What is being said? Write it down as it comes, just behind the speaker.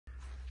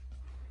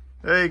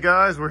Hey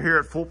guys, we're here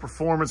at Full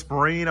Performance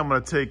Marine. I'm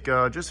going to take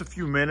just a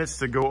few minutes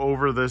to go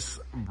over this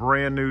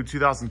brand new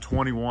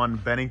 2021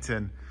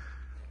 Bennington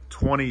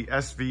 20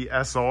 SV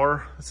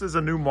SR. This is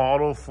a new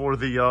model for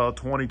the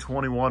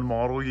 2021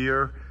 model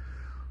year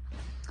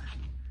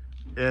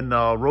in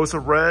Rossa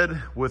Red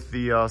with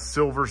the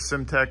silver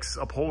Simtex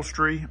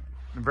Upholstery.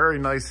 Very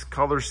nice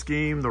color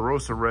scheme. The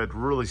Rossa Red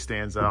really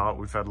stands out.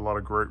 We've had a lot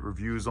of great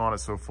reviews on it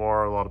so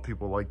far. A lot of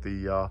people like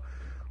the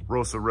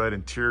Rossa Red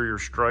interior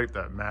stripe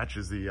that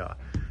matches the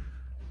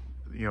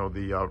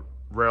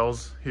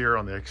rails here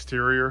on the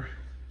exterior.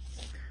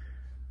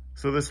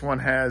 So this one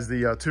has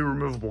the two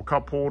removable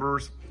cup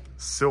holders,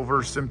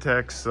 silver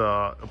Simtex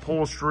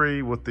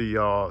upholstery with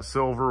the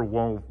silver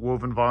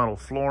woven vinyl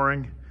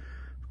flooring.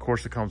 Of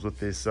course, it comes with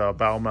this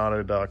bow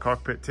mounted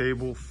cockpit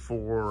table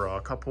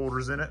for cup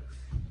holders in it.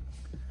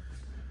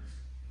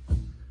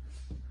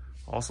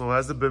 Also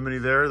has the bimini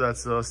there.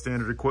 That's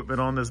standard equipment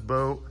on this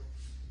boat.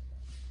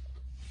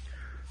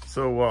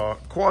 So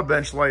quad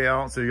bench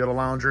layout. So you got a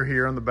lounger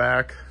here on the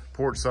back,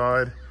 port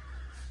side,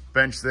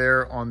 bench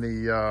there on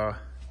the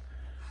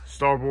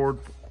starboard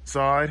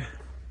side.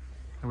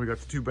 And we got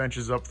the two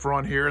benches up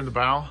front here in the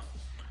bow.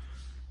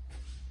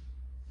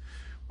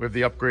 We have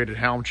the upgraded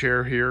helm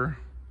chair here,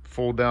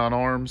 fold down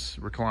arms,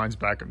 reclines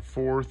back and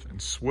forth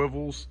and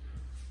swivels.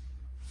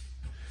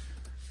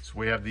 So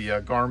we have the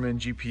Garmin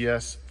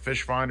GPS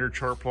fish finder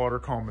chart plotter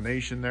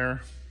combination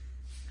there.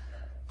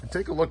 And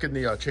take a look in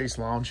the chase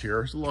lounge here.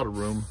 There's a lot of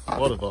room, a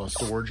lot of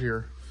storage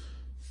here.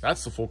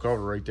 That's the full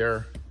cover right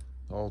there,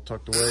 all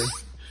tucked away.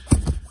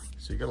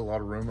 So you got a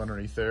lot of room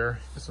underneath there.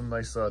 Got some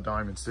nice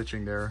diamond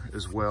stitching there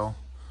as well.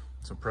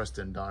 Some pressed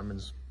in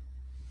diamonds.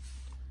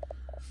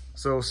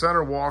 So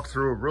center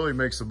walkthrough, it really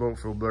makes the boat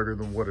feel bigger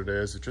than what it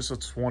is. It's just a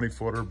 20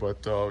 footer,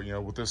 but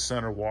with this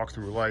center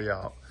walkthrough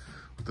layout,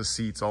 with the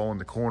seats all in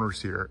the corners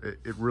here,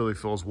 it really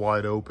feels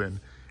wide open.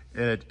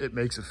 And it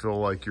makes it feel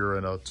like you're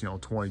in a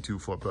 22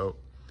 foot boat.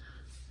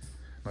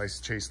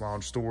 Nice chase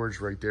lounge storage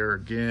right there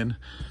again.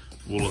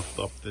 We'll lift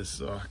up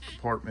this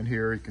compartment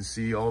here. You can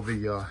see all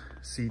the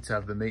seats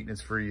have the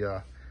maintenance-free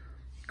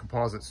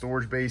composite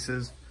storage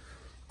bases.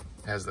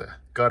 Has the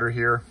gutter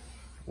here.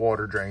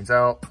 Water drains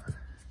out.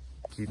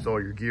 Keeps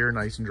all your gear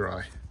nice and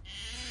dry.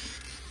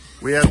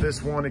 We have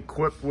this one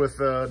equipped with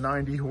a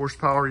 90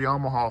 horsepower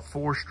Yamaha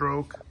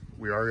 4-stroke.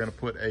 We are going to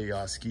put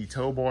a ski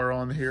tow bar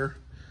on here.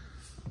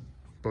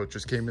 Boat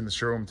just came in the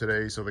showroom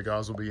today, so the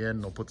guys will be in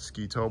and they'll put the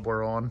ski tow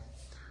bar on.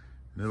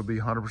 And it'll be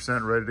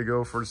 100% ready to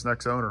go for its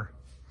next owner.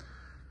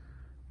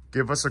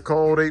 Give us a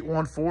call at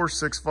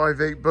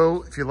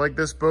 814-658-BOAT. If you like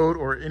this boat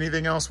or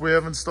anything else we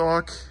have in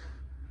stock,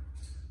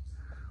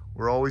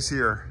 we're always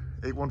here.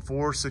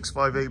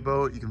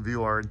 814-658-BOAT. You can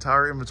view our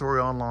entire inventory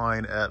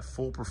online at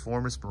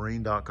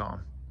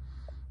fullperformancemarine.com.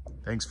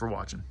 Thanks for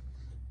watching.